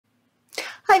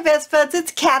Hi Best Buds,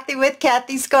 it's Cathy with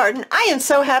Cathy's Garden. I am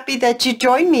so happy that you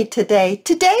joined me today.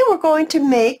 Today we're going to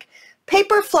make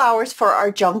paper flowers for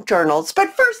our junk journals. But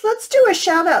first, let's do a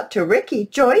shout out to Ricky,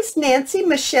 Joyce, Nancy,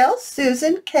 Michelle,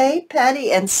 Susan, Kay,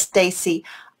 Patty, and Stacy.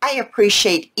 I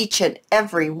appreciate each and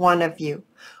every one of you.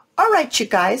 All right, you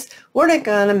guys, we're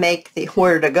gonna make these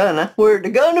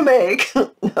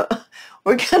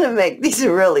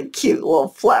really cute little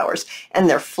flowers, and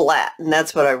they're flat, and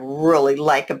that's what I really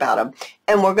like about them.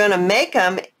 And we're gonna make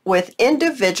them with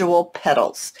individual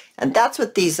petals, and that's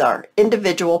what these are,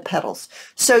 individual petals.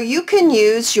 So you can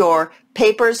use your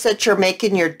papers that you're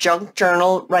making your junk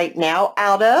journal right now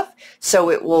out of,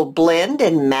 so it will blend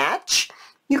and match.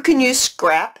 You can use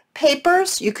scrap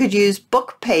papers, you could use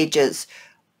book pages,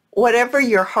 whatever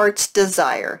your heart's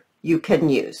desire you can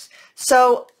use.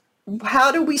 So how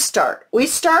do we start? We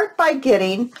start by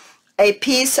getting a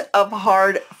piece of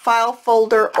hard file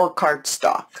folder or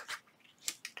cardstock.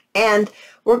 And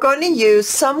we're going to use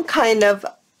some kind of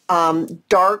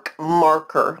dark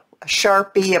marker, a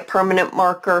Sharpie, a permanent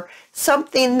marker,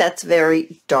 something that's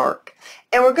very dark.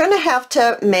 And we're going to have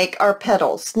to make our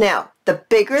petals. Now, the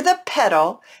bigger the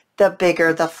petal, the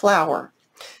bigger the flower.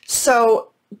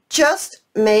 So just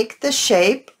make the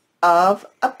shape of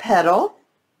a petal,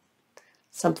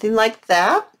 something like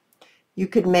that. You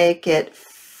could make it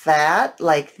fat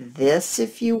like this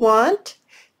if you want.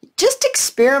 Just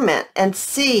experiment and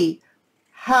see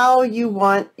how you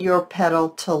want your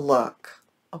petal to look.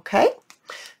 Okay?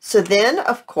 So then,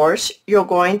 of course, you're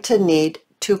going to need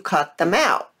to cut them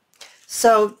out.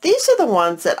 So these are the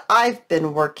ones that I've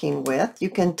been working with. You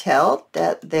can tell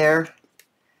that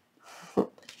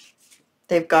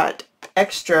they've got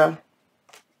extra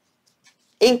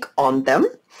ink on them.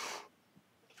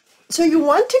 So you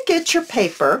want to get your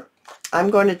paper. I'm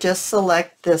going to just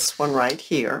select this one right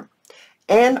here.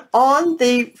 And on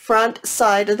the front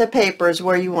side of the paper is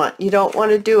where you want. You don't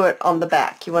want to do it on the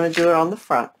back. You want to do it on the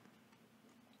front.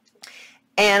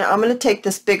 And I'm going to take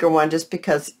this bigger one just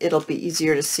because it'll be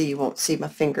easier to see. You won't see my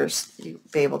fingers. You'll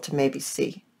be able to maybe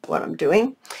see what I'm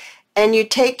doing. And you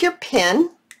take your pen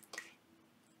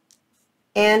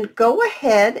and go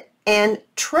ahead and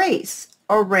trace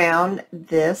around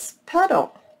this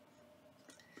petal.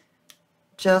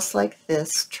 Just like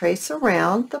this, trace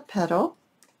around the petal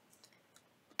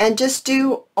and just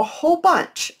do a whole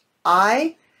bunch.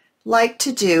 I like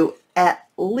to do at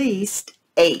least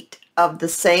 8 of the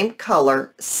same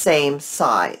color, same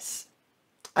size.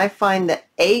 I find that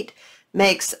 8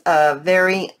 makes a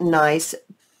very nice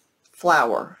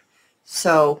flower.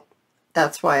 So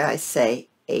that's why I say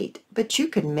 8, but you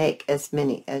can make as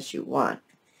many as you want.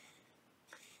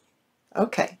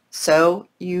 Okay, so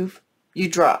you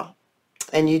draw.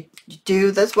 And you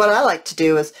do, that's what I like to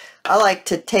do, is I like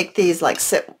to take these, like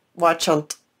watch on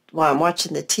while I'm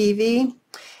watching the TV,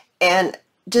 and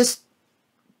just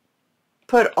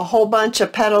put a whole bunch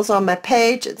of petals on my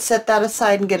page and set that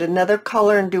aside and get another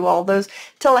color and do all those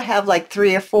till I have like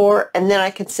 3 or 4, and then I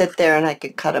can sit there and I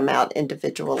can cut them out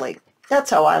individually. That's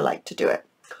how I like to do it.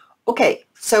 Okay,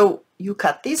 so you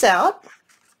cut these out.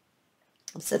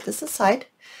 I'll set this aside.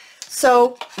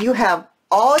 So you have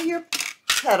all your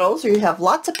petals, or you have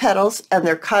lots of petals, and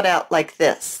they're cut out like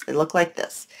this. They look like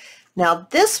this. Now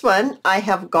this one I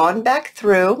have gone back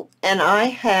through and I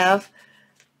have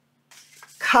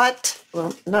cut,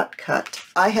 well, not cut,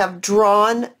 I have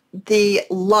drawn the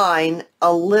line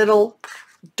a little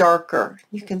darker.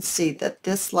 You can see that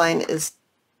this line is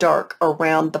dark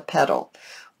around the petal,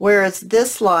 whereas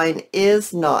this line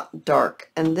is not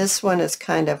dark, and this one is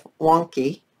kind of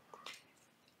wonky.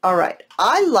 All right,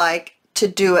 I like to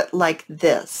do it like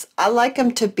this. I like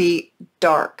them to be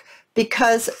dark,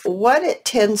 because what it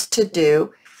tends to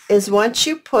do is once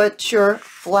you put your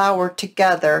flower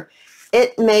together,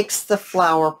 it makes the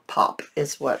flower pop,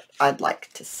 is what I'd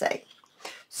like to say.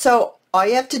 So all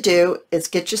you have to do is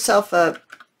get yourself a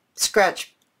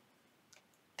scratch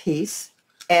piece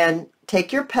and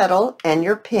take your petal and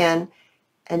your pen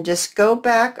and just go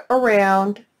back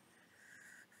around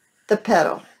the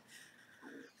petal.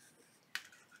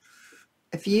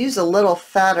 If you use a little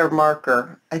fatter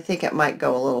marker, I think it might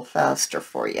go a little faster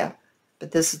for you.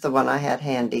 But this is the one I had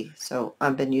handy, so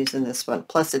I've been using this one.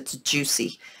 Plus it's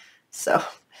juicy. So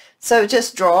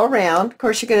just draw around. Of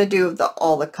course, you're going to do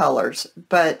all the colors,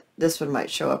 but this one might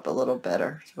show up a little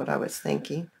better, is what I was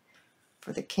thinking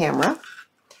for the camera.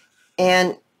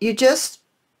 And you just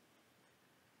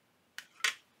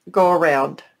go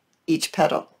around each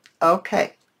petal.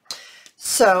 Okay,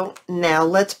 so now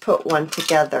let's put one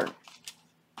together.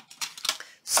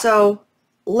 So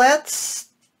let's,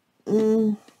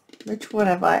 which one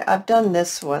have I've done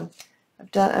this one.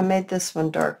 I made this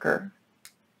one darker.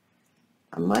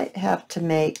 I might have to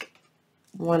make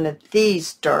one of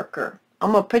these darker.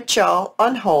 I'm going to put y'all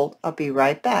on hold. I'll be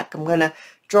right back. I'm going to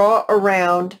draw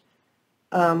around,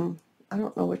 I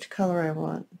don't know which color I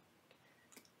want.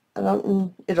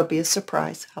 It'll be a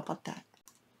surprise. How about that?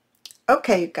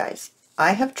 Okay, you guys,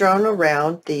 I have drawn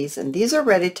around these, and these are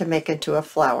ready to make into a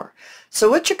flower. So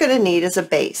what you're going to need is a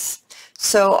base.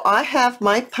 So I have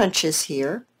my punches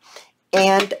here,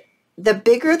 and the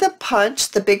bigger the punch,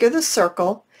 the bigger the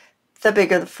circle, the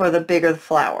bigger the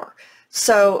flower.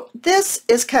 So this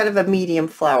is kind of a medium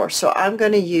flower, so I'm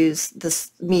going to use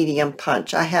this medium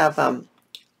punch. I have a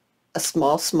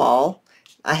small,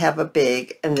 I have a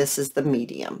big, and this is the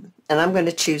medium, and I'm going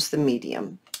to choose the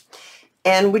medium.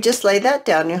 And we just lay that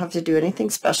down. You don't have to do anything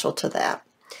special to that.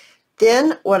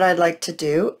 Then what I'd like to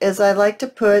do is I like to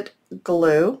put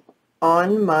glue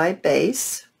on my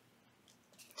base,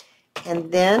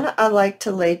 and then I like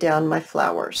to lay down my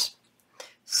flowers.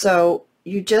 So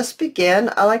you just begin.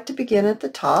 I like to begin at the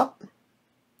top,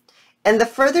 and the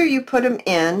further you put them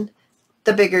in,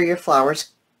 the bigger your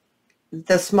flowers,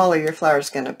 the smaller your flower is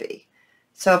going to be.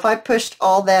 So if I pushed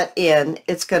all that in,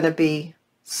 it's going to be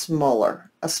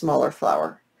smaller, a smaller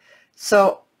flower.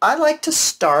 So I like to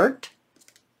start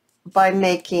by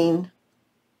making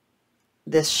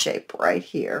this shape right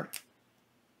here.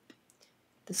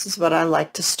 This is what I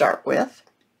like to start with.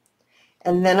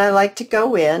 And then I like to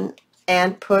go in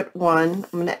and put one,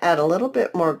 I'm going to add a little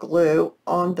bit more glue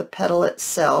on the petal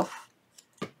itself.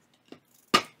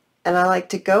 And I like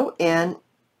to go in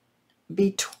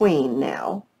between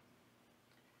now,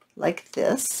 like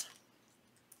this.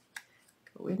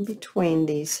 Go in between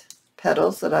these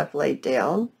petals that I've laid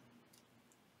down.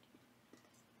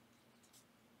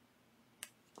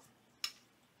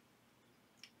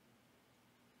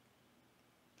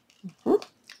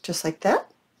 Just like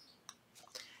that.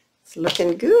 It's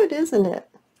looking good, isn't it?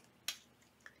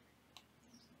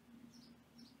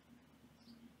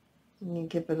 And you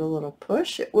give it a little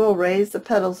push. It will raise the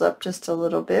petals up just a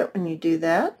little bit when you do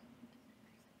that.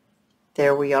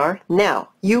 There we are. Now,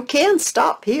 you can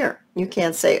stop here. You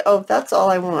can't say, oh, that's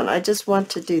all I want. I just want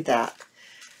to do that.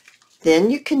 Then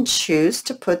you can choose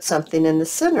to put something in the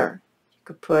center. You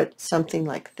could put something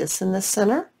like this in the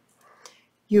center.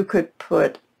 You could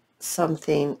put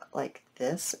something like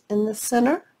this in the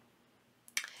center.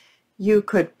 You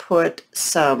could put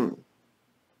some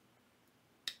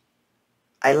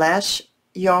eyelash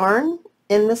yarn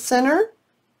in the center.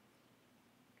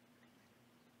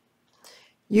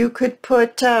 You could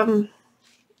put a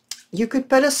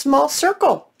small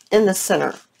circle in the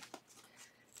center.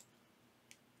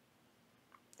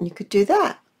 You could do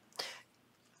that.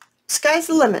 Sky's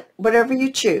the limit, whatever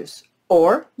you choose.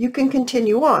 Or you can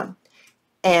continue on,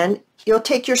 and you'll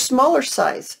take your smaller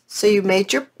size. So you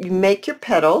make your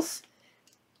petals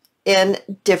in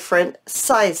different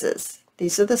sizes.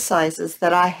 These are the sizes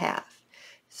that I have.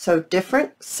 So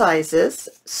different sizes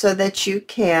so that you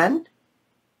can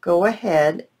go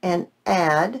ahead and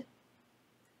add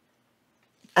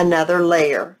another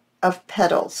layer of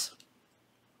petals.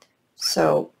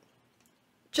 So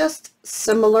just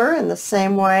similar in the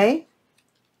same way.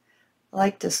 I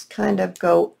like to kind of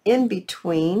go in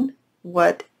between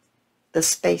what the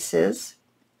space is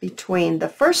between the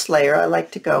first layer. I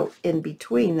like to go in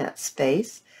between that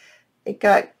space. It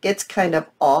gets kind of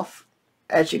off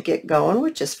as you get going,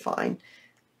 which is fine,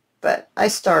 but I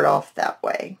start off that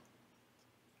way.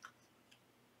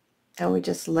 And we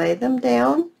just lay them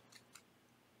down.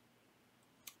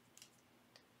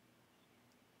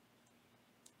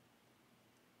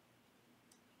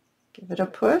 Give it a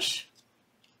push,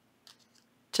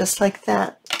 just like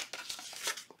that.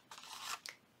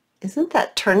 Isn't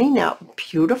that turning out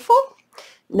beautiful?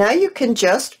 Now you can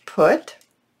just put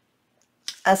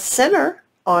a center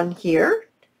on here.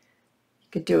 You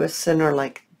could do a center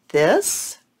like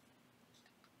this.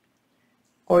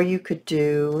 Or you could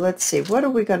do, let's see, what are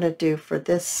we going to do for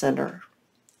this center?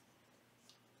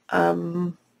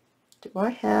 Do I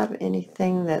have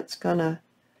anything that's going to...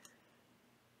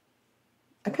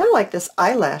 I kind of like this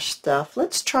eyelash stuff.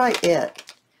 Let's try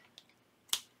it.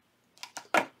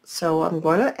 So I'm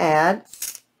going to add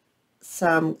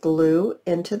some glue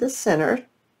into the center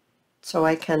so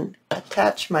I can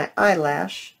attach my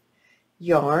eyelash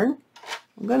yarn.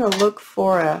 I'm going to look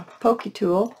for a pokey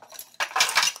tool,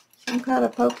 some kind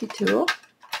of pokey tool.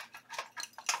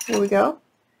 Here we go.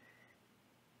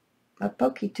 My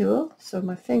pokey tool, so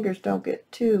my fingers don't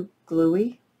get too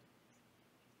gluey.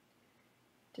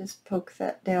 Just poke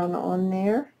that down on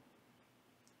there.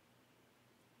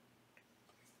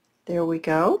 There we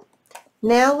go.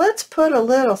 Now let's put a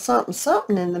little something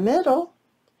something in the middle.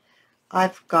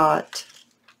 I've got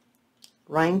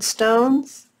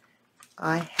rhinestones.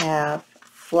 I have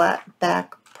flat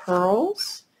back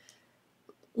pearls.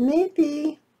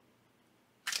 Maybe,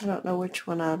 I don't know which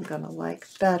one I'm going to like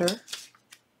better.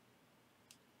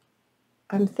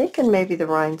 I'm thinking maybe the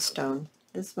rhinestone.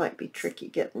 This might be tricky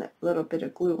getting a little bit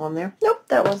of glue on there. Nope,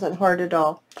 that wasn't hard at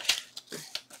all.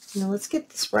 Now let's get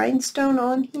this rhinestone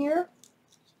on here.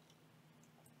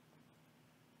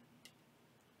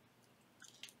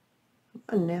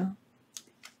 Come on now.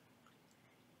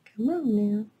 Come on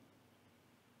now.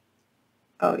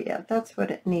 Oh yeah, that's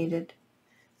what it needed.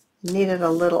 Needed a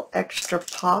little extra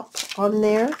pop on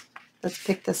there. Let's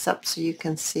pick this up so you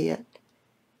can see it.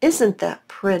 Isn't that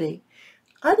pretty?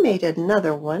 I made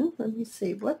another one. Let me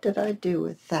see, what did I do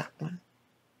with that one?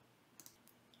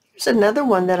 Here's another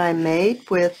one that I made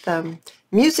with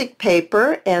music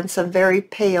paper and some very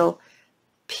pale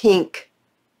pink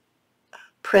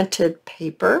printed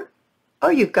paper. Oh,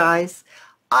 you guys,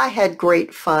 I had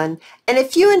great fun. And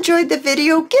if you enjoyed the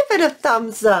video, give it a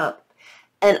thumbs up.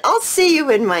 And I'll see you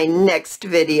in my next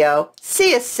video.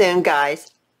 See you soon,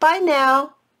 guys. Bye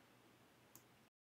now.